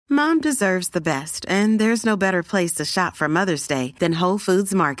Mom deserves the best, and there's no better place to shop for Mother's Day than Whole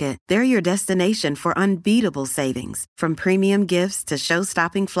Foods Market. They're your destination for unbeatable savings, from premium gifts to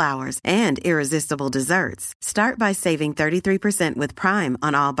show-stopping flowers and irresistible desserts. Start by saving 33% with Prime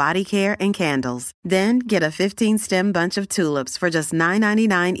on all body care and candles. Then get a 15-stem bunch of tulips for just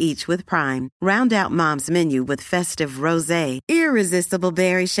 $9.99 each with Prime. Round out Mom's menu with festive rosé, irresistible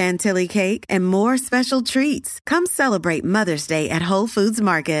berry chantilly cake, and more special treats. Come celebrate Mother's Day at Whole Foods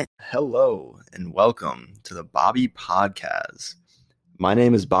Market. Hello and welcome to the Bobby Podcast. My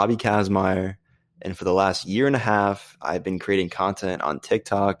name is Bobby Kazmaier, and for the last year and a half, I've been creating content on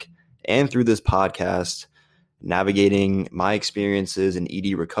TikTok and through this podcast, navigating my experiences in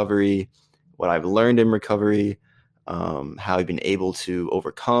ED recovery, what I've learned in recovery, how I've been able to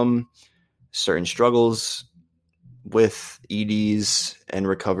overcome certain struggles with EDs and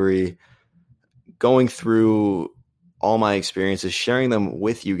recovery, going through all my experiences, sharing them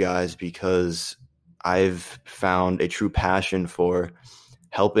with you guys because I've found a true passion for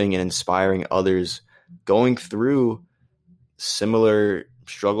helping and inspiring others going through similar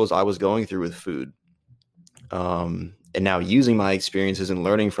struggles I was going through with food. And now using my experiences and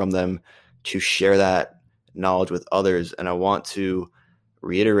learning from them to share that knowledge with others. And I want to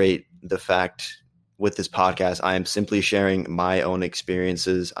reiterate the fact with this podcast, I am simply sharing my own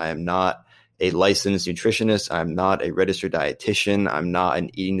experiences. I am not a licensed nutritionist. I'm not a registered dietitian. I'm not an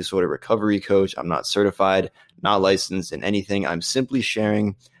eating disorder recovery coach. I'm not certified, not licensed in anything. I'm simply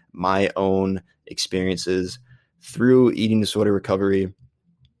sharing my own experiences through eating disorder recovery.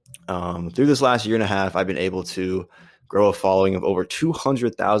 Through this last year and a half, I've been able to grow a following of over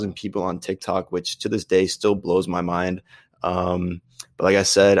 200,000 people on TikTok, which to this day still blows my mind. But like I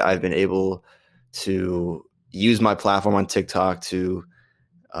said, I've been able to use my platform on TikTok to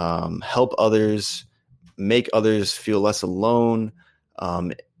help others, make others feel less alone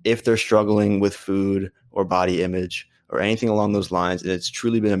if they're struggling with food or body image or anything along those lines. And it's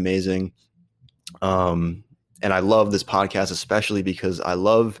truly been amazing. And I love this podcast, especially because I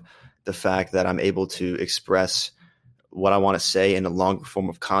love the fact that I'm able to express what I want to say in a longer form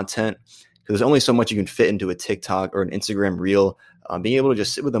of content, because there's only so much you can fit into a TikTok or an Instagram reel. Being able to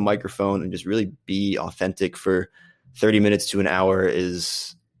just sit with a microphone and just really be authentic for 30 minutes to an hour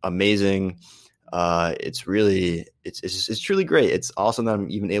is amazing. It's truly great. It's awesome that I'm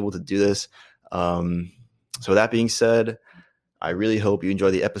even able to do this. So with that being said, I really hope you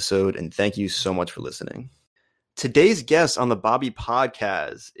enjoy the episode, and thank you so much for listening. Today's guest on the Bobby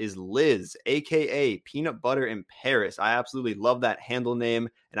Podcast is Liz, aka Peanut Butter in Paris. I absolutely love that handle name,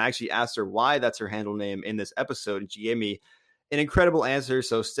 and I actually asked her why that's her handle name in this episode, and she gave me an incredible answer,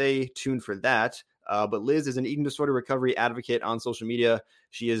 so stay tuned for that. But Liz is an eating disorder recovery advocate on social media.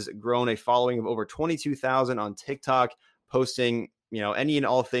 She has grown a following of over 22,000 on TikTok, posting, any and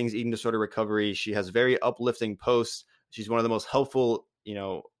all things eating disorder recovery. She has very uplifting posts. She's one of the most helpful,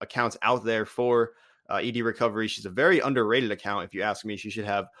 accounts out there for ED recovery. She's a very underrated account. If you ask me, she should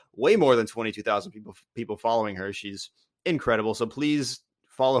have way more than 22,000 people following her. She's incredible. So please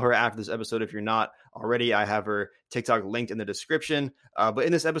follow her after this episode if you're not already. I have her TikTok linked in the description. But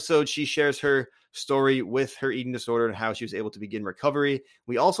in this episode, she shares her story with her eating disorder and how she was able to begin recovery.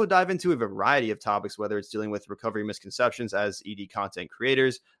 We also dive into a variety of topics, whether it's dealing with recovery misconceptions as ED content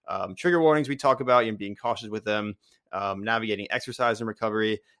creators, trigger warnings we talk about, and being cautious with them, navigating exercise and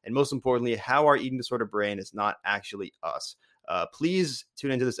recovery, and most importantly, how our eating disorder brain is not actually us. Please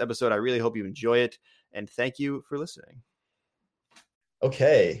tune into this episode. I really hope you enjoy it, and thank you for listening.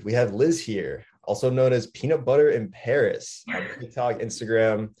 Okay, we have Liz here, also known as Peanut Butter in Paris on TikTok,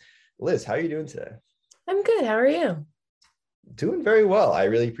 Instagram. Liz, how are you doing today? I'm good. How are you? Doing very well. I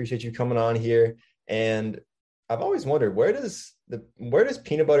really appreciate you coming on here. And I've always wondered, where does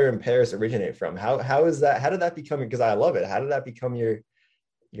Peanut Butter in Paris originate from? How is that? How did that become? Because I love it. How did that become your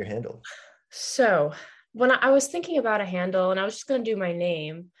handle? So when I was thinking about a handle, and I was just going to do my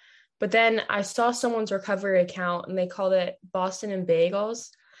name, but then I saw someone's recovery account and they called it Boston and Bagels.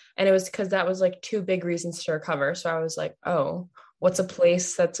 And it was because that was like two big reasons to recover. So I was like, oh, what's a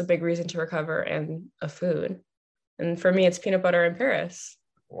place that's a big reason to recover and a food? And for me, it's Peanut Butter in Paris.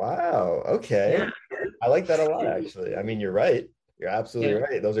 Wow. Okay. Yeah. I like that a lot, actually. I mean, you're right. You're absolutely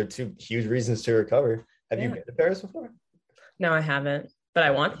right. Those are two huge reasons to recover. Have you been to Paris before? No, I haven't, but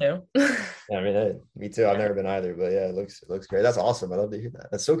I want to. I mean, hey, me too. I've never been either, but yeah, it looks great. That's awesome. I love to hear that.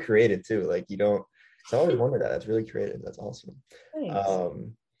 That's so creative too. Like I always wonder that. That's really creative. That's awesome. Thanks. All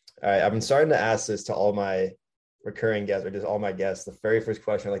right. I've been starting to ask this to all my recurring guests, or just all my guests. The very first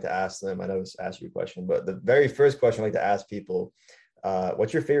question I like to ask them, I know it's ask you a question, but the very first question I like to ask people,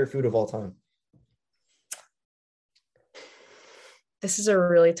 what's your favorite food of all time? This is a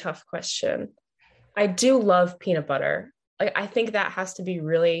really tough question. I do love peanut butter. Like, I think that has to be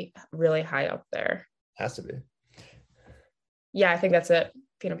really, really high up there. Has to be. Yeah, I think that's it.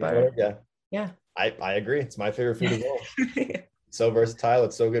 Peanut butter. Yeah. Yeah. I agree. It's my favorite food as well. So versatile.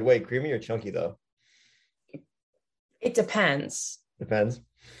 It's so good. Wait, creamy or chunky though? It depends. Depends.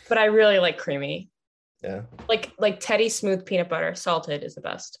 But I really like creamy. Yeah. Like Teddy smooth peanut butter, salted is the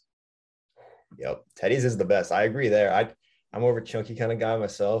best. Yep. Teddy's is the best. I agree there. I'm more of a chunky kind of guy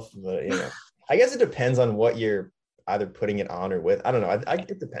myself, but I guess it depends on what you're either putting it on or with. I don't know.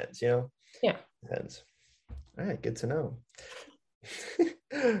 It depends, Yeah. Depends. All right, good to know.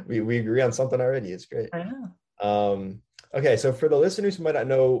 we agree on something already. It's great. I know. Okay, so for the listeners who might not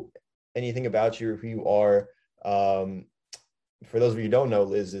know anything about you or who you are, for those of you who don't know,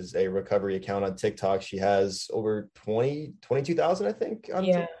 Liz is a recovery account on TikTok. She has over 22,000, I think. On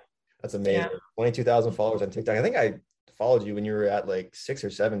TikTok. That's amazing. Yeah. 22,000 followers on TikTok. I think I followed you when you were at like 6,000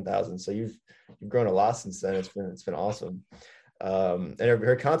 or 7,000. So you've grown a lot since then. It's been awesome. And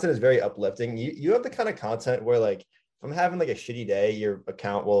her content is very uplifting. You have the kind of content where like, if I'm having like a shitty day, your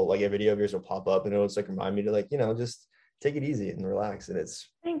account will like a video of yours will pop up and it'll just like remind me to like, just take it easy and relax. And it's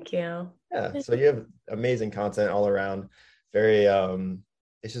thank you. Yeah. So you have amazing content all around. Very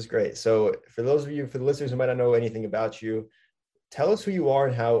it's just great. So for the listeners who might not know anything about you, tell us who you are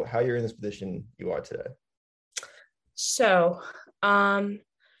and how you're in this position you are today. So I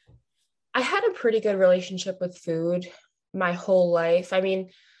had a pretty good relationship with food my whole life. I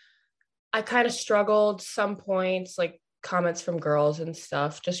mean, I kind of struggled some points, like comments from girls and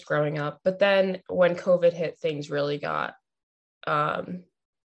stuff, just growing up. But then when COVID hit, things really got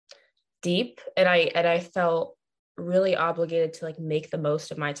deep, and I felt really obligated to like make the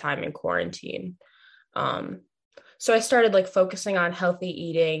most of my time in quarantine. So I started like focusing on healthy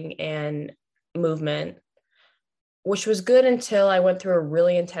eating and movement, which was good until I went through a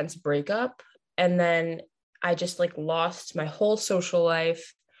really intense breakup, and then I just like lost my whole social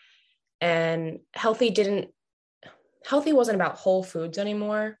life. And healthy wasn't about whole foods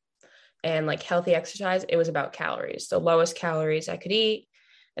anymore and like healthy exercise. It was about calories, the lowest calories I could eat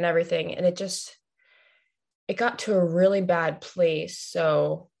and everything. And it got to a really bad place.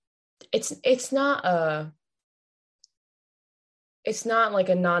 So it's not like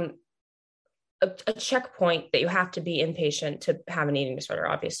a checkpoint that you have to be inpatient to have an eating disorder,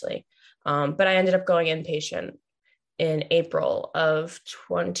 obviously. But I ended up going inpatient in April of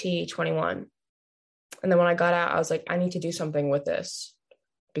 2021. And then when I got out, I was like, I need to do something with this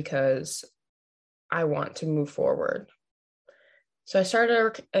because I want to move forward. So I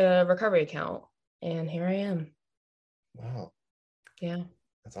started a recovery account and here I am. Wow. Yeah.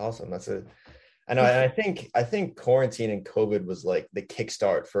 That's awesome. I know. And I think quarantine and COVID was like the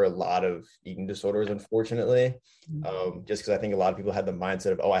kickstart for a lot of eating disorders, unfortunately. Just because I think a lot of people had the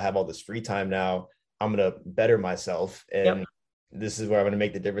mindset of, oh, I have all this free time now. I'm going to better myself. And this is where I'm going to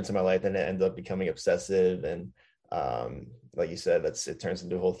make the difference in my life. And it ends up becoming obsessive. And like you said, it turns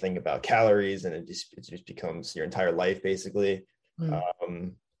into a whole thing about calories and it just becomes your entire life, basically.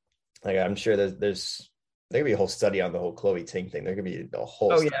 Like I'm sure there could be a whole study on the whole Chloe Ting thing. There could be a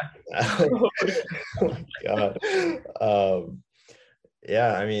whole oh my God.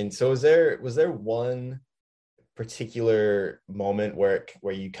 Yeah, I mean, so was there one particular moment where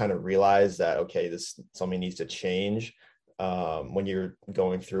you kind of realized that, okay, something needs to change when you're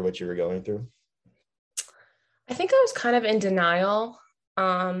going through what you were going through? I think I was kind of in denial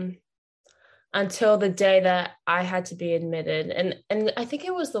until the day that I had to be admitted. And I think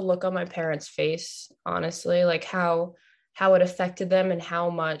it was the look on my parents' face, honestly, like how it affected them and how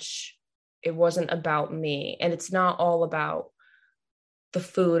much it wasn't about me. And it's not all about the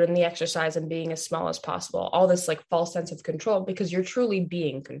food and the exercise and being as small as possible, all this like false sense of control, because you're truly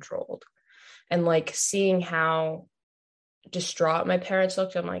being controlled. And like seeing how distraught my parents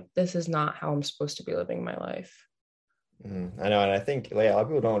looked, I'm like, this is not how I'm supposed to be living my life. I know. And I think like a lot of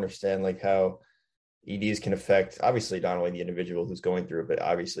people don't understand like how EDs can affect, obviously, not only the individual who's going through it, but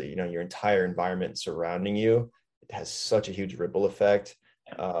obviously, your entire environment surrounding you. It has such a huge ripple effect.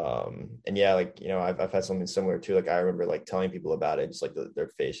 And yeah, like, I've had something similar too. Like I remember like telling people about it, just like their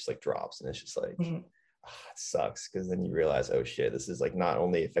face just like drops and it's just like, it sucks. Cause then you realize, oh shit, this is like not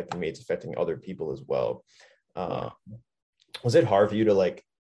only affecting me, it's affecting other people as well. Was it hard for you to like,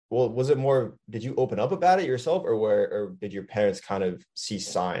 well, was it more, did you open up about it yourself or did your parents kind of see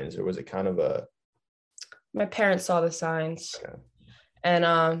signs, or was it kind of my parents saw the signs. Okay. And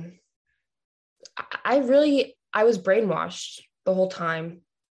I was brainwashed the whole time,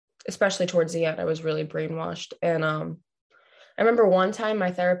 especially towards the end. I was really brainwashed. And I I remember one time my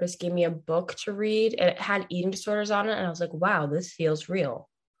therapist gave me a book to read and it had eating disorders on it. And I was like, wow, this feels real.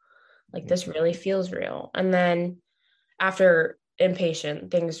 Like this really feels real. And then after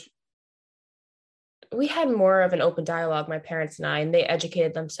inpatient, we had more of an open dialogue, my parents and I, and they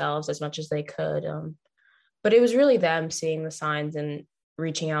educated themselves as much as they could. But it was really them seeing the signs and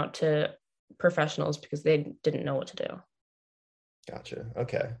reaching out to professionals because they didn't know what to do. Gotcha.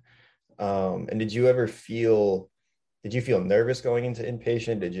 Okay. And did you feel nervous going into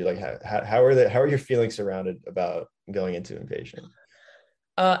inpatient? Did you like, how are your feelings surrounded about going into inpatient?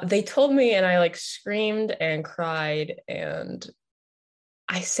 They told me and I like screamed and cried and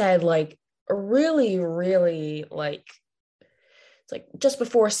I said like really, really like, it's like just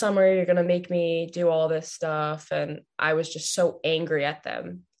before summer, you're going to make me do all this stuff. And I was just so angry at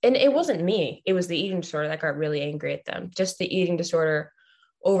them. And it wasn't me. It was the eating disorder that got really angry at them. Just the eating disorder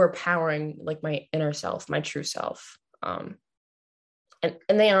overpowering like my inner self, my true self. And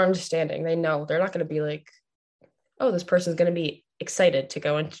they are understanding. They know they're not going to be like, oh, this person's going to be excited to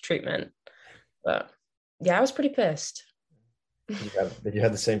go into treatment. But yeah, I was pretty pissed. Did you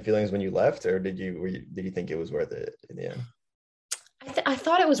have the same feelings when you left, or did you think it was worth it in the end? I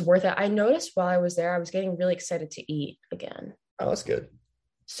thought it was worth it. I noticed while I was there, I was getting really excited to eat again. Oh, that's good.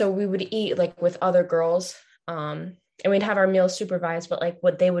 So we would eat like with other girls, and we'd have our meals supervised, but like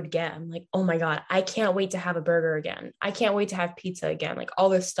what they would get, I'm like, oh my God, I can't wait to have a burger again. I can't wait to have pizza again. Like all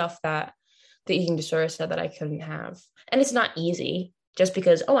this stuff that the eating disorder said that I couldn't have. And it's not easy just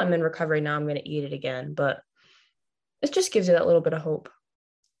because, oh, I'm in recovery now, I'm going to eat it again. But it just gives you that little bit of hope.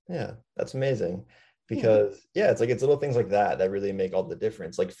 Yeah, that's amazing. Because it's like it's little things like that that really make all the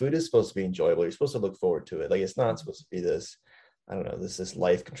difference. Like food is supposed to be enjoyable. You're supposed to look forward to it. Like it's not supposed to be this, I don't know, this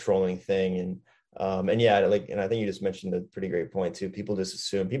life controlling thing. And I think you just mentioned a pretty great point too. People just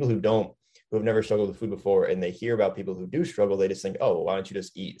assume people who have never struggled with food before and they hear about people who do struggle, they just think, oh, why don't you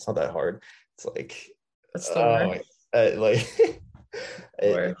just eat? It's not that hard. It's like, That's the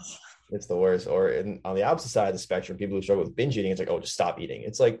worst. It's the worst. Or on the opposite side of the spectrum, people who struggle with binge eating, it's like, oh, just stop eating.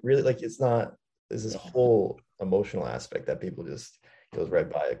 It's like really like it's not. There's this whole emotional aspect that people just goes right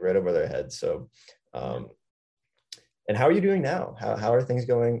by, like, right over their heads. So, and how are you doing now? How are things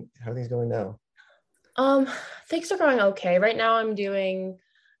going? How are things going now? Things are going okay. Right now I'm doing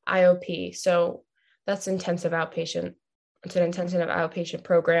IOP. So that's intensive outpatient. It's an intensive outpatient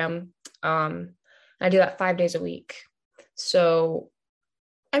program. I do that 5 days a week. So,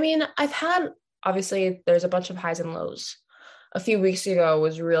 I mean, obviously there's a bunch of highs and lows. A few weeks ago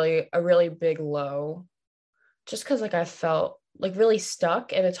was really a really big low just because like I felt like really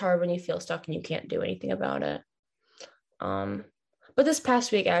stuck, and it's hard when you feel stuck and you can't do anything about it. But this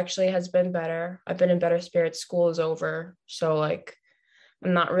past week actually has been better. I've been in better spirits. School is over. So like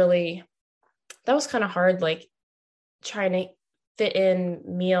I'm not really, that was kind of hard, like trying to fit in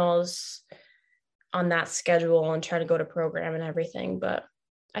meals on that schedule and trying to go to program and everything. But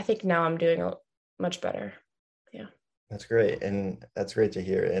I think now I'm doing much better. Yeah. That's great. And that's great to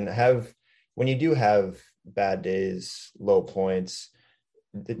hear. And when you do have bad days, low points,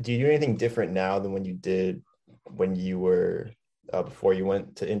 do you do anything different now than when you did when you were before you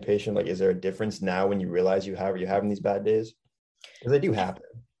went to inpatient? Like, is there a difference now when you realize you're having these bad days? Because they do happen.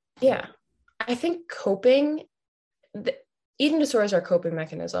 Yeah. I think eating disorders are coping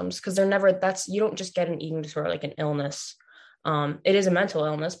mechanisms because you don't just get an eating disorder like an illness. It is a mental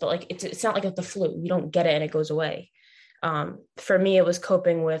illness, but like it's not like the flu. You don't get it and it goes away. For me, it was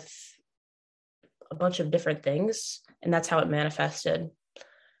coping with a bunch of different things, and that's how it manifested.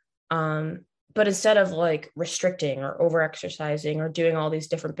 But instead of like restricting or over exercising or doing all these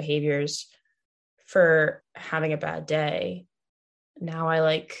different behaviors for having a bad day, now I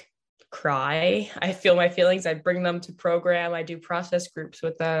like cry. I feel my feelings. I bring them to program. I do process groups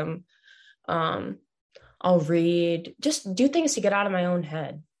with them. I'll read, just do things to get out of my own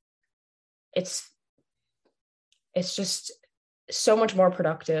head. It's just so much more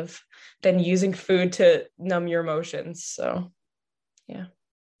productive than using food to numb your emotions. So, yeah.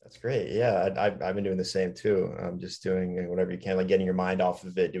 That's great. Yeah, I've been doing the same too. Just doing whatever you can, like getting your mind off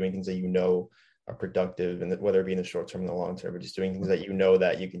of it, doing things that you know are productive, and whether it be in the short term and the long term, but just doing things that you know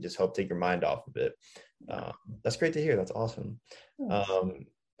that you can just help take your mind off of it. That's great to hear. That's awesome.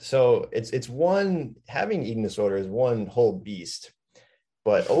 So it's one, having eating disorder is one whole beast,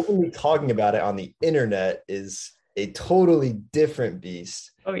 but openly talking about it on the internet is a totally different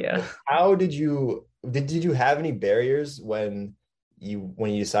beast. Oh yeah. How did you have any barriers when you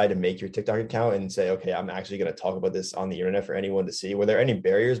decide to make your TikTok account and say, okay, I'm actually going to talk about this on the internet for anyone to see? Were there any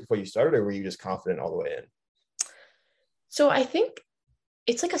barriers before you started, or were you just confident all the way in? So I think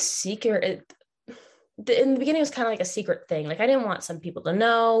it's like a secret. in the beginning, it was kind of like a secret thing. Like I didn't want some people to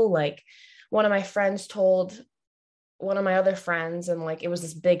know. Like one of my friends told one of my other friends, and like it was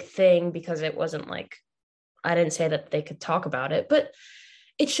this big thing because it wasn't like, I didn't say that they could talk about it, but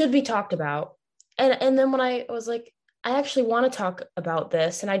it should be talked about. And then when I was like, I actually want to talk about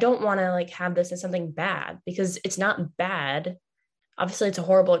this, and I don't want to like have this as something bad, because it's not bad. Obviously it's a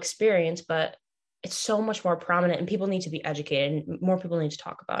horrible experience, but it's so much more prominent and people need to be educated and more people need to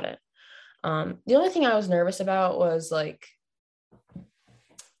talk about it. The only thing I was nervous about was like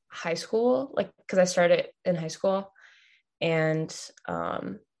high school, like because I started in high school, and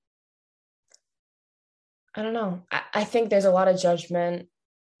I don't know. I think there's a lot of judgment,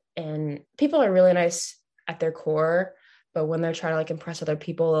 and people are really nice at their core, but when they're trying to like impress other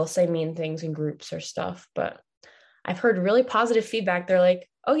people, they'll say mean things in groups or stuff. But I've heard really positive feedback. They're like,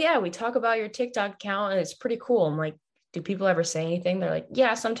 oh yeah, we talk about your TikTok account and it's pretty cool. I'm like, do people ever say anything? They're like,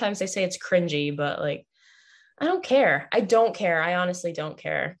 yeah, sometimes they say it's cringy, but like, I don't care. I don't care. I honestly don't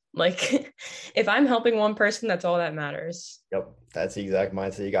care. Like, if I'm helping one person, that's all that matters. Yep, that's the exact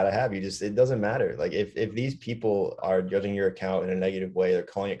mindset you got to have. It doesn't matter. Like if these people are judging your account in a negative way, they're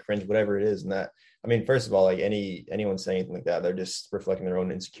calling it cringe, whatever it is, and that, I mean, first of all, like anyone saying anything like that, they're just reflecting their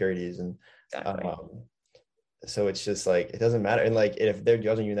own insecurities, and Exactly. so it's just like it doesn't matter. And like if they're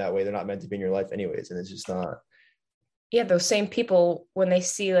judging you that way, they're not meant to be in your life anyways, and it's just not. Yeah, those same people, when they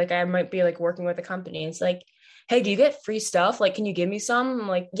see like I might be like working with a company, it's like, hey, do you get free stuff? Like, can you give me some? I'm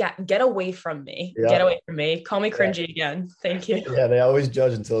like, yeah, get away from me. Get Yeah, away from me. Call me yeah, cringy again. Thank you. yeah. They always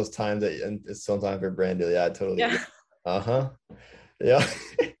judge until it's time that, and it's still time for a brand deal. Yeah, I totally. Yeah. Yeah. Uh-huh. Yeah.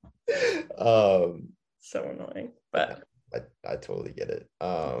 um So annoying. yeah, But I totally get it.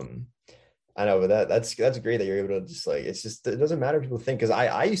 I know, but that's great that you're able to just like, it's just, it doesn't matter what people think, because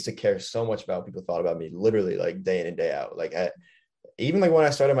I used to care so much about what people thought about me, literally like day in and day out. Like even like when I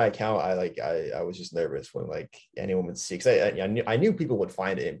started my account, I was just nervous when like anyone would see, because I knew people would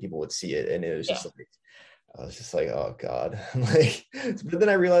find it and people would see it, and it was just yeah. like, I was just like, oh God. Like, but then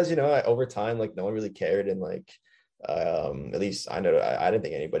I realized, over time, like no one really cared, and like at least I know I didn't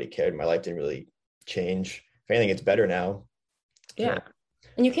think anybody cared. My life didn't really change. If anything, it's better now. Yeah.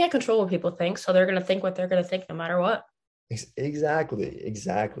 And you can't control what people think, so they're gonna think what they're gonna think no matter what.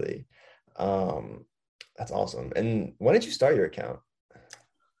 Exactly. Um, that's awesome. And when did you start your account?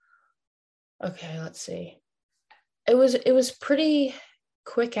 Okay, let's see. It was pretty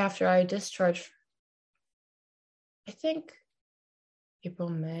quick after I discharged. I think April,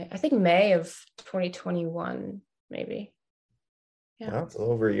 May. I think May of 2021, maybe. Yeah. Wow, it's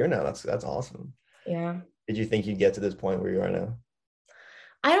over a year now. That's awesome. Yeah. Did you think you'd get to this point where you are now?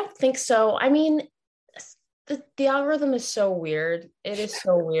 I don't think so. I mean, the algorithm is so weird. It is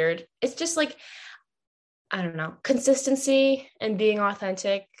so weird. It's just like, I don't know, consistency and being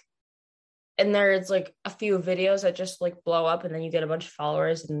authentic. And there's like a few videos that just like blow up and then you get a bunch of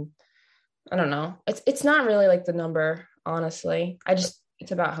followers, and I don't know. It's not really like the number, honestly.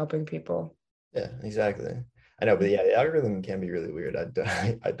 It's about helping people. Yeah, exactly. I know, but yeah, the algorithm can be really weird. I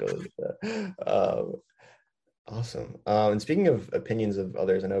totally get that. Awesome. And speaking of opinions of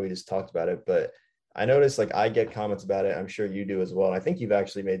others, I know we just talked about it, but I noticed like I get comments about it. I'm sure you do as well. And I think you've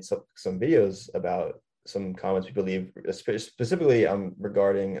actually made some videos about some comments people leave, specifically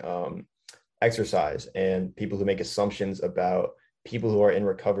regarding exercise and people who make assumptions about people who are in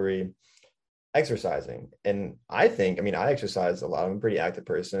recovery exercising. And I think, I mean, I exercise a lot. I'm a pretty active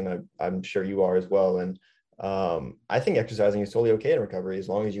person. I'm sure you are as well. And I think exercising is totally okay in recovery as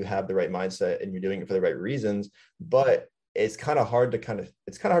long as you have the right mindset and you're doing it for the right reasons. But it's kind of hard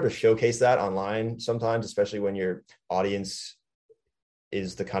to showcase that online sometimes, especially when your audience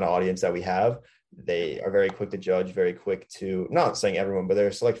is the kind of audience that we have. They are very quick to judge, very quick to, not saying everyone, but there are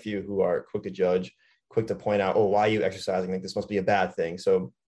a select few who are quick to judge, quick to point out, oh, why are you exercising? Like this must be a bad thing.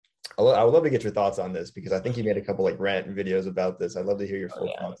 So I would love to get your thoughts on this, because I think you made a couple like rant videos about this. I'd love to hear your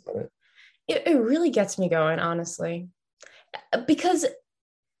full thoughts on it. It really gets me going, honestly, because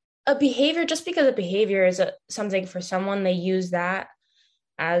just because a behavior is something for someone, they use that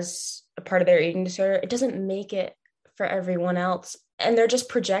as a part of their eating disorder, it doesn't make it for everyone else. And they're just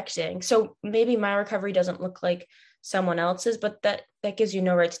projecting. So maybe my recovery doesn't look like someone else's, but that gives you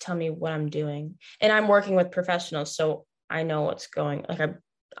no right to tell me what I'm doing. And I'm working with professionals, so I know what's going. Like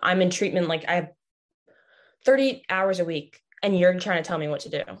I'm in treatment. Like I have 30 hours a week, and you're trying to tell me what to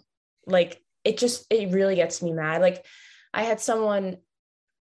do. Like it really gets me mad. Like I had someone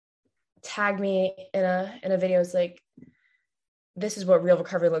tag me in a video. It's like, this is what real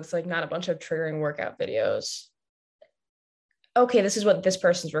recovery looks like, not a bunch of triggering workout videos. okay, this is what this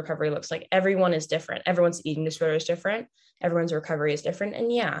person's recovery looks like. Everyone is different. Everyone's eating disorder is different. Everyone's recovery is different.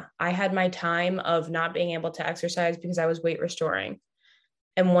 And yeah, I had my time of not being able to exercise because I was weight restoring.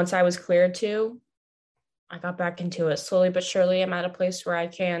 And once I was cleared to, I got back into it slowly but surely. I'm at a place where I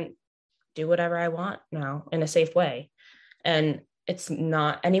can do whatever I want now in a safe way. And it's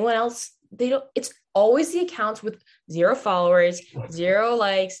not anyone else. It's always the accounts with 0 followers, 0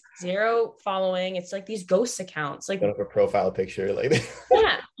 likes, 0 following. It's like these ghost accounts. Like a profile picture. Like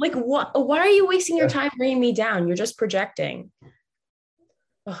yeah, like what? Why are you wasting your time bringing me down? You're just projecting.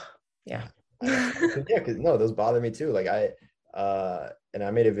 Oh, yeah. Yeah, because no, those bother me too. Like and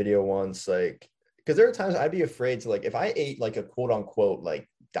I made a video once, like, because there are times I'd be afraid to, like, if I ate like a quote unquote like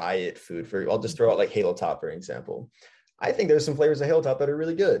diet food I'll just throw out like Halo Top, for example. I think there's some flavors of Halo Top that are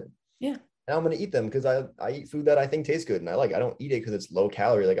really good. Yeah. And I'm going to eat them because I eat food that I think tastes good. And I don't eat it because it's low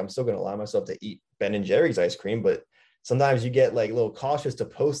calorie. Like, I'm still going to allow myself to eat Ben and Jerry's ice cream, but sometimes you get like a little cautious to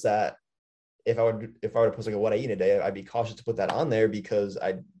post that. If I were to post like what I eat in a day, I'd be cautious to put that on there because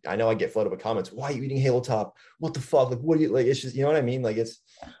I know I get flooded with comments. Why are you eating Halo Top? What the fuck? Like, what do you like? It's just, you know what I mean? Like,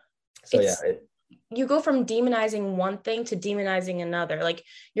 you go from demonizing one thing to demonizing another. Like,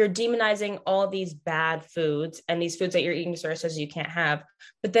 you're demonizing all these bad foods and these foods that your eating disorder says you can't have.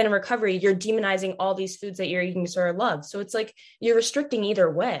 But then in recovery, you're demonizing all these foods that your eating disorder loves. So it's like you're restricting either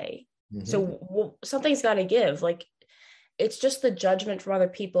way. Mm-hmm. So something's got to give. Like, it's just the judgment from other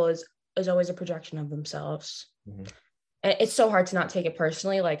people is always a projection of themselves. Mm-hmm. And it's so hard to not take it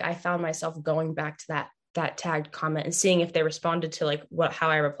personally. Like, I found myself going back to that tagged comment and seeing if they responded to like how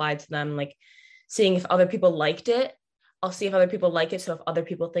I replied to them, like seeing if other people liked it. I'll see if other people like it. So if other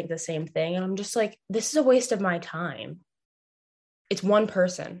people think the same thing, and I'm just like, this is a waste of my time. It's one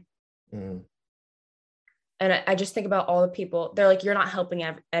person. Mm-hmm. And I just think about all the people. They're like, you're not helping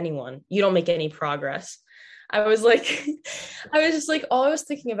anyone. You don't make any progress. I was just like, all I was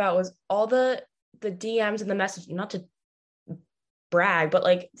thinking about was all the DMs and the message, not to brag, but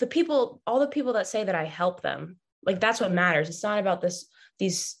like all the people that say that I help them, like that's what matters. It's not about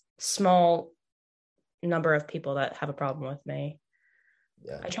these small number of people that have a problem with me.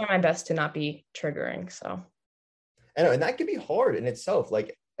 Yeah, I try my best to not be triggering. So I know, and that can be hard in itself.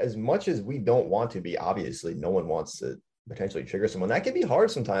 Like, as much as we don't want to be, obviously no one wants to potentially trigger someone. That can be hard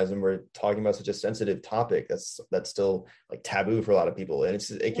sometimes when we're talking about such a sensitive topic that's still like taboo for a lot of people, and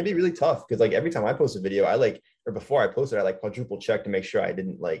it can be really tough because like every time I post a video, or before I post it, I like quadruple check to make sure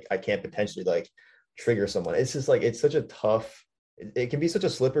I can't potentially like trigger someone. It's just like, it's such a tough, it can be such a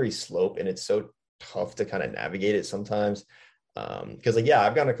slippery slope, and it's so tough to kind of navigate it sometimes. Because like, yeah,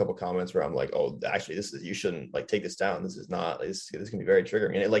 I've gotten a couple comments where I'm like, oh, actually you shouldn't like take this down. This can be very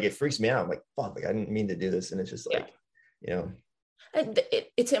triggering, and it freaks me out. I'm like, fuck, like I didn't mean to do this, and it's just like,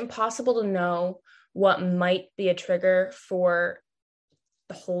 it's impossible to know what might be a trigger for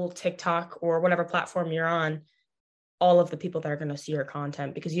the whole TikTok or whatever platform you're on, all of the people that are going to see your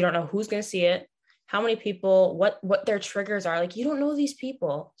content, because you don't know who's going to see it, how many people, what their triggers are. Like, you don't know these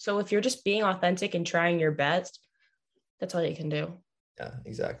people. So if you're just being authentic and trying your best, that's all you can do. Yeah,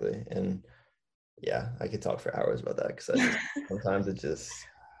 exactly. And yeah, I could talk for hours about that because sometimes it just,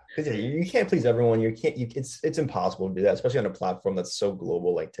 because you can't please everyone. It's impossible to do that, especially on a platform that's so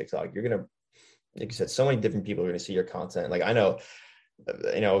global like TikTok. You're gonna, like you said, so many different people are gonna see your content. Like, I know,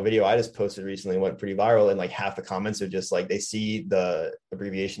 a video I just posted recently went pretty viral, and like half the comments are just like, they see the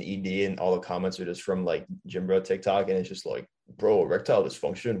abbreviation ED and all the comments are just from like Gym Bro TikTok, and it's just like, bro, erectile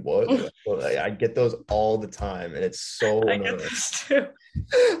dysfunction, what? I get those all the time, and it's so annoying. I get those too.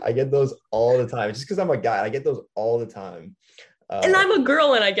 I get those all the time. Just because I'm a guy, I get those all the time. And I'm a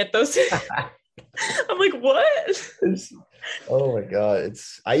girl and I get those. I'm like, what? Oh my God.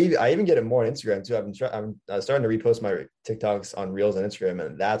 I even get it more on Instagram too. I'm starting to repost my TikToks on Reels on Instagram,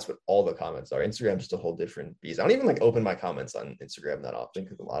 and that's what all the comments are. Instagram's just a whole different beast. I don't even like open my comments on Instagram that often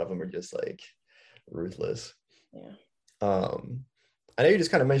because a lot of them are just like ruthless. Yeah. I know you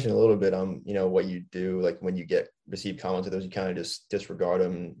just kind of mentioned a little bit on, what you do, like when you receive comments of those, you kind of just disregard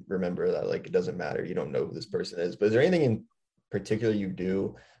them and remember that like it doesn't matter. You don't know who this person is. But is there anything in particular you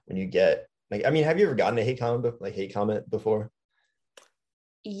do when you get, like, I mean, have you ever gotten a hate comment before?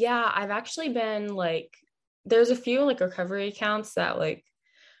 Yeah, I've actually been like, there's a few like recovery accounts that like,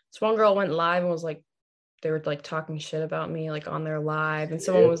 this one girl went live and was like, they were like talking shit about me like on their live, and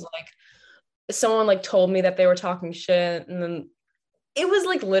someone told me that they were talking shit, and then it was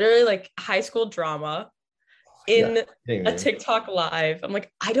like literally like high school drama in a TikTok live. I'm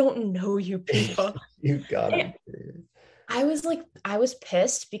like, I don't know you people. You got it. I was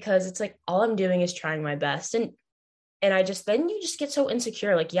pissed because it's like, all I'm doing is trying my best. And then you just get so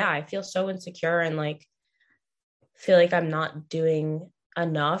insecure. Like, yeah, I feel so insecure and like feel like I'm not doing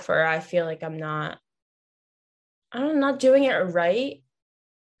enough, or I feel like I'm not doing it right.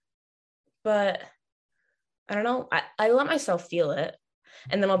 But I don't know. I let myself feel it.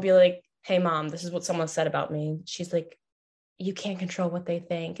 And then I'll be like, hey, mom, this is what someone said about me. She's like, you can't control what they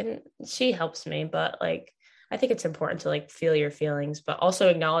think. And she helps me. But like, I think it's important to like feel your feelings, but also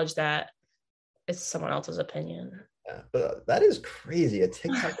acknowledge that it's someone else's opinion. Yeah, but that is crazy. A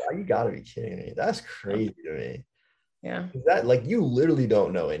TikTok, you gotta be kidding me. That's crazy to me. Yeah. Is that like you literally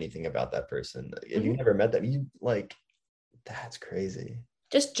don't know anything about that person? If you never met them, you like that's crazy.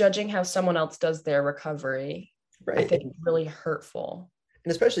 Just judging how someone else does their recovery, I Right. think is really hurtful.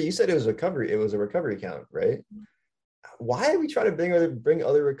 And especially you said it was a recovery account, right? Why do we try to bring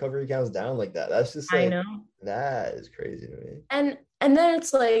other recovery accounts down like that? That's just I like know. that is crazy to me. And then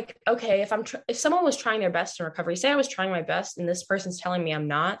it's like, okay, if someone was trying their best in recovery, say I was trying my best and this person's telling me I'm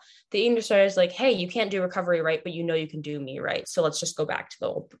not, the eating disorder is like, hey, you can't do recovery right, but you know you can do me right, so let's just go back to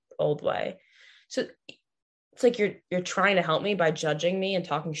the old way. So it's like you're trying to help me by judging me and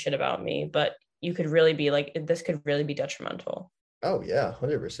talking shit about me, but you could really be like, this could really be detrimental. Oh yeah,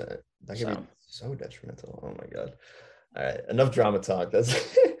 100%. That could be So so detrimental. Oh my God. All right, enough drama talk. That's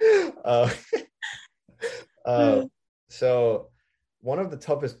uh, uh, so one of the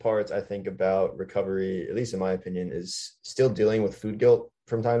toughest parts I think about recovery, at least in my opinion, is still dealing with food guilt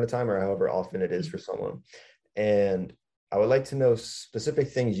from time to time, or however often it is for someone. And I would like to know specific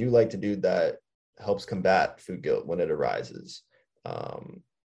things you like to do that helps combat food guilt when it arises. Um,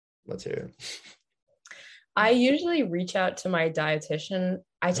 let's hear it. I usually reach out to my dietitian.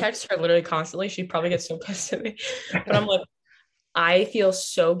 I text her literally constantly. She probably gets so pissed at me, but I'm like, I feel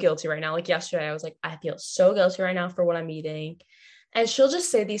so guilty right now. Like yesterday, I was like, I feel so guilty right now for what I'm eating. And she'll just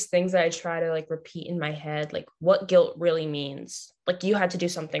say these things that I try to like repeat in my head, like what guilt really means. Like you had to do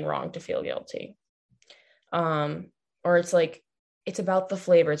something wrong to feel guilty. Or it's like, it's about the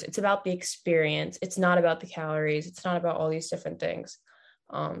flavors, it's about the experience, it's not about the calories, it's not about all these different things.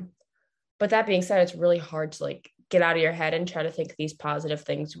 Um, but that being said, it's really hard to like get out of your head and try to think these positive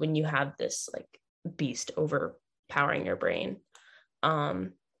things when you have this like beast overpowering your brain.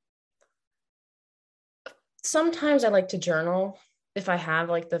 Um, Sometimes I like to journal if I have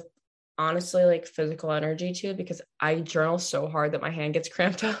like the honestly like physical energy to, because I journal so hard that my hand gets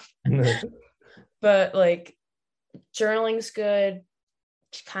cramped up. But like journaling's good,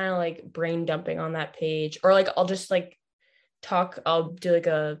 kind of like brain dumping on that page, or like I'll just like I'll do like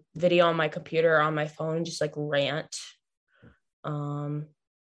a video on my computer or on my phone, just like rant. Um,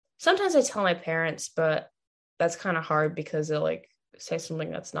 Sometimes I tell my parents, but that's kind of hard because they'll like say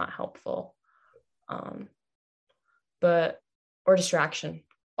something that's not helpful. Um, but or distraction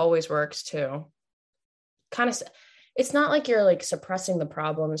always works too. Kind of, it's not like you're like suppressing the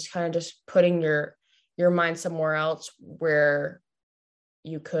problem. It's kind of just putting your mind somewhere else where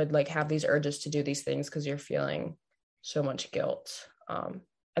you could like have these urges to do these things because you're feeling so much guilt. And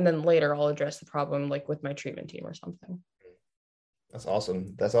then later I'll address the problem like with my treatment team or something. That's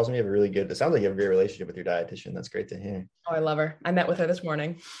awesome. That's awesome. You have a really good, it sounds like you have a great relationship with your dietitian. That's great to hear. Oh, I love her. I met with her this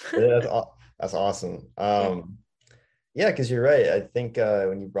morning. Yeah, that's awesome. Yeah, because you're right. I think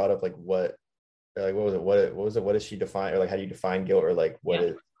when you brought up like what was it? What does she define, or like how do you define guilt, or like what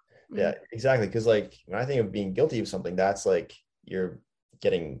is yeah, exactly. Because like when I think of being guilty of something, that's like you're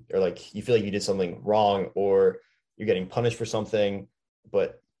getting, or like you feel like you did something wrong, or you're getting punished for something,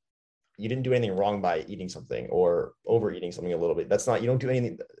 but you didn't do anything wrong by eating something or overeating something a little bit. That's not, you don't do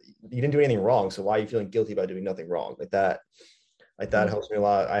anything, you didn't do anything wrong. So why are you feeling guilty about doing nothing wrong? Like that helps me a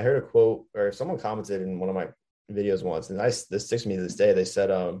lot. I heard a quote, or someone commented in one of my videos once, and this sticks to me to this day. They said,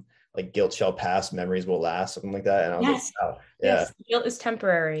 like guilt shall pass, memories will last, something like that. And I was Yes. like, wow, yeah, Yes. Guilt is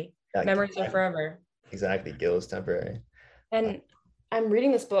temporary. yeah, Memories are forever. exactly. Guilt is temporary. And I'm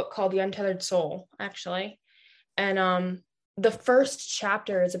reading this book called The Untethered Soul, actually. And the first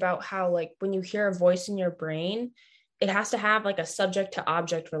chapter is about how like when you hear a voice in your brain, it has to have like a subject to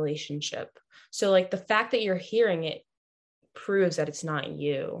object relationship. So like the fact that you're hearing it proves that it's not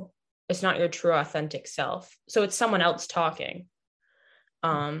you. It's not your true authentic self. So it's someone else talking.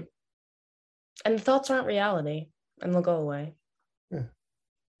 And the thoughts aren't reality, and they'll go away. Yeah,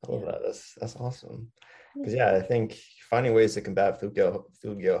 I love that. That's awesome. Because yeah, I think finding ways to combat food guilt,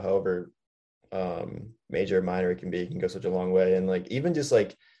 however major or minor it can go such a long way. And like even just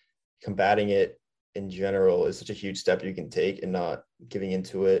like combating it in general is such a huge step you can take, and not giving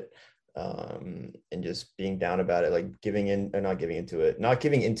into it, and just being down about it, like giving in or not giving into it. Not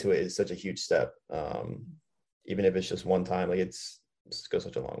giving into it is such a huge step. Even if it's just one time, like it goes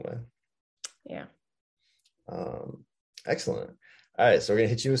such a long way. Yeah. Excellent. All right, so we're gonna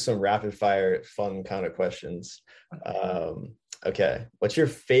hit you with some rapid fire, fun kind of questions. Okay. What's your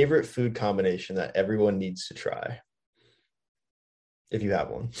favorite food combination that everyone needs to try? If you have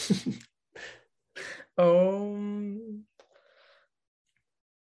one.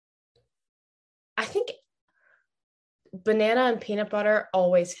 I think banana and peanut butter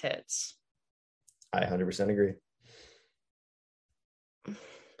always hits. I 100% agree.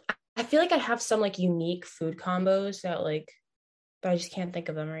 I feel like I have some like unique food combos that like, but I just can't think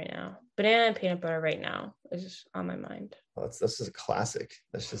of them right now. Banana and peanut butter right now is just on my mind. Well, that's just a classic.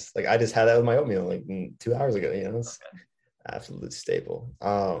 That's just like I just had that with my oatmeal like 2 hours ago. It's absolute staple.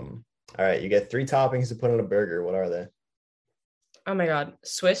 All right, you get 3 toppings to put on a burger. What are they? Oh my God.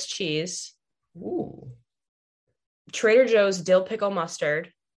 Swiss cheese, Ooh, Trader Joe's dill pickle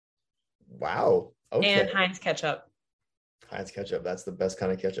mustard, wow. Okay. and Heinz ketchup. Heinz ketchup. That's the best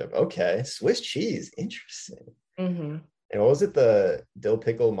kind of ketchup. Okay. Swiss cheese. Interesting. Mm-hmm. And what was it? The dill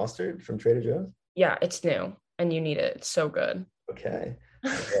pickle mustard from Trader Joe's? Yeah, it's new and you need it. It's so good. Okay.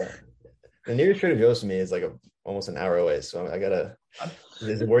 Yeah. The nearest Trader Joe's to me is like almost an hour away. So I gotta,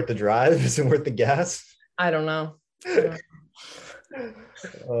 is it worth the drive? Is it worth the gas? I don't know.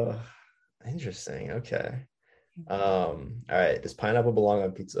 Interesting. Okay. All right. Does pineapple belong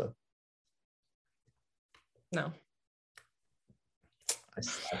on pizza? No. I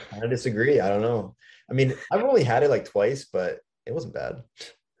kind of disagree. I don't know. I mean, I've only had it like twice, but it wasn't bad.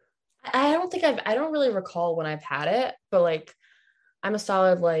 I don't really recall when I've had it, but like I'm a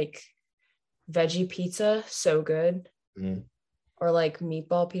solid like veggie pizza, so good. Mm. Or like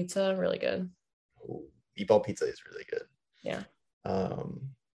meatball pizza, really good. Ooh, meatball pizza is really good. Yeah.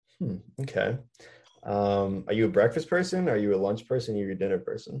 Okay. Are you a breakfast person? Are you a lunch person? Are you a dinner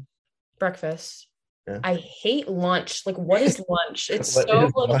person? Breakfast. Yeah. I hate lunch. Like, what is lunch? It's What so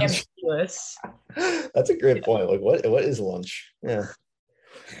is like lunch? ambiguous. That's a great point. Like, what is lunch? Yeah.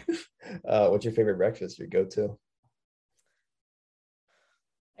 What's your favorite breakfast? Your go-to?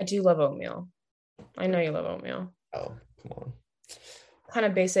 I do love oatmeal. I know you love oatmeal. Oh, come on. Kind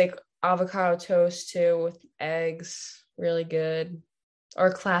of basic avocado toast too with eggs, really good. Or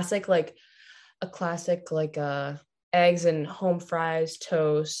a classic like eggs and home fries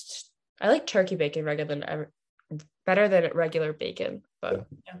toast. I like turkey bacon better than regular bacon, but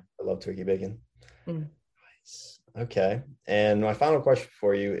yeah. I love turkey bacon. Mm. Nice. Okay. And my final question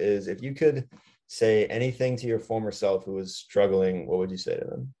for you is if you could say anything to your former self who was struggling, what would you say to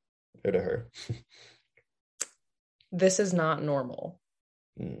them or to her? This is not normal.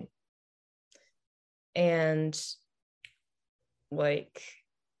 Mm. And like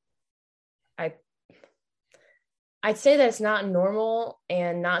I'd say that it's not normal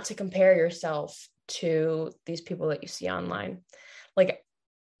and not to compare yourself to these people that you see online. Like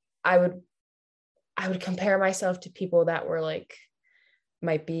I would compare myself to people that were like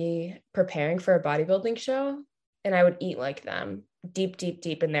might be preparing for a bodybuilding show and I would eat like them deep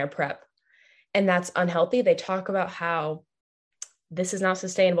in their prep. And that's unhealthy. They talk about how this is not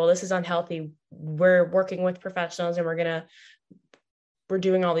sustainable. This is unhealthy. We're working with professionals and we're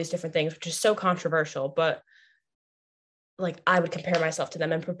doing all these different things, which is so controversial, but like I would compare myself to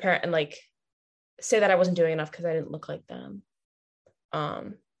them and prepare and like say that I wasn't doing enough because I didn't look like them.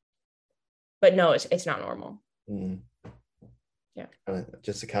 But no, it's not normal. Mm. Yeah.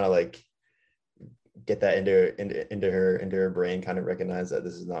 Just to kind of like get that into her brain, kind of recognize that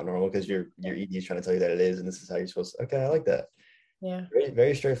this is not normal because your ED is trying to tell you that it is, and this is how you're supposed to. Okay, I like that. Yeah. Very,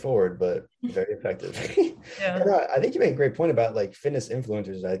 very straightforward, but very effective. Yeah. I think you made a great point about like fitness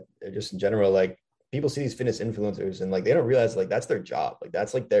influencers. Just in general, like people see these fitness influencers and like they don't realize like that's their job. Like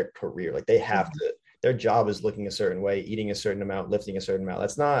that's like their career. Like they have to, their job is looking a certain way, eating a certain amount, lifting a certain amount.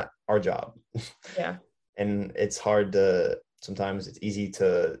 That's not our job. Yeah. And it's hard to, sometimes it's easy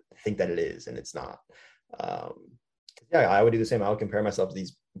to think that it is, and it's not. Yeah, I would do the same. I would compare myself to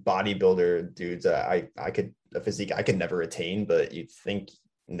these bodybuilder dudes. A physique I could never attain, but you think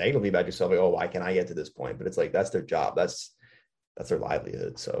negatively about yourself, like, oh, why can't I get to this point? But it's like that's their job. That's their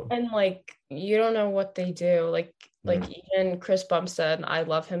livelihood. So And like you don't know what they do. Like even Chris Bumstead, I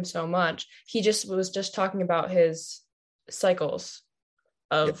love him so much. He was just talking about his cycles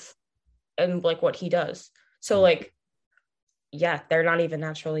of and like what he does. So like, yeah, they're not even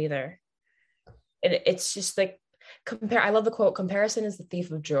natural either. And it's just like I love the quote, comparison is the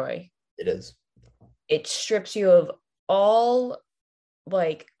thief of joy. It is. It strips you of all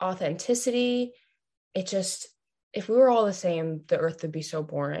like authenticity. It just, if we were all the same, the earth would be so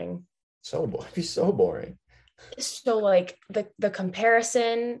boring. It'd be so boring. So like the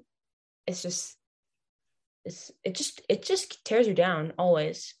comparison is just, it just tears you down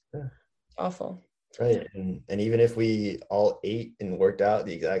always. Yeah. It's awful. Right. And even if we all ate and worked out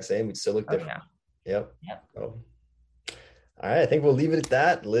the exact same, we'd still look different. Yeah. Yep. So All right, I think we'll leave it at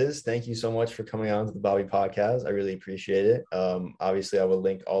that. Liz, thank you so much for coming on to the Bobby Podcast. I really appreciate it. Obviously, I will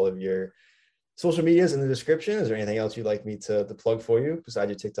link all of your social medias in the description. Is there anything else you'd like me to plug for you besides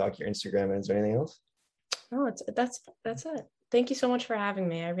your TikTok, your Instagram, and is there anything else? No, that's it. Thank you so much for having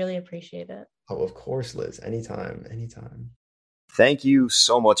me. I really appreciate it. Oh, of course, Liz. Anytime, anytime. Thank you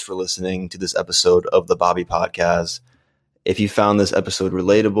so much for listening to this episode of the Bobby Podcast. If you found this episode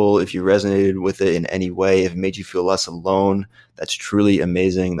relatable, if you resonated with it in any way, if it made you feel less alone, that's truly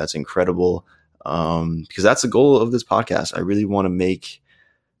amazing. That's incredible. Because that's the goal of this podcast. I really want to make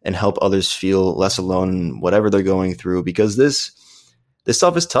and help others feel less alone in whatever they're going through, because this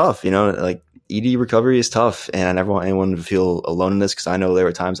stuff is tough. Like ED recovery is tough, and I never want anyone to feel alone in this, because I know there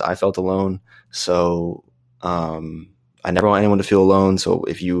were times I felt alone. So I never want anyone to feel alone. So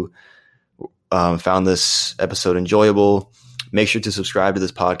if you found this episode enjoyable, make sure to subscribe to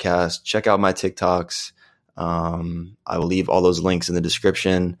this podcast. Check out my TikToks. I will leave all those links in the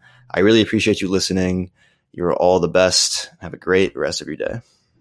description. I really appreciate you listening. You're all the best. Have a great rest of your day.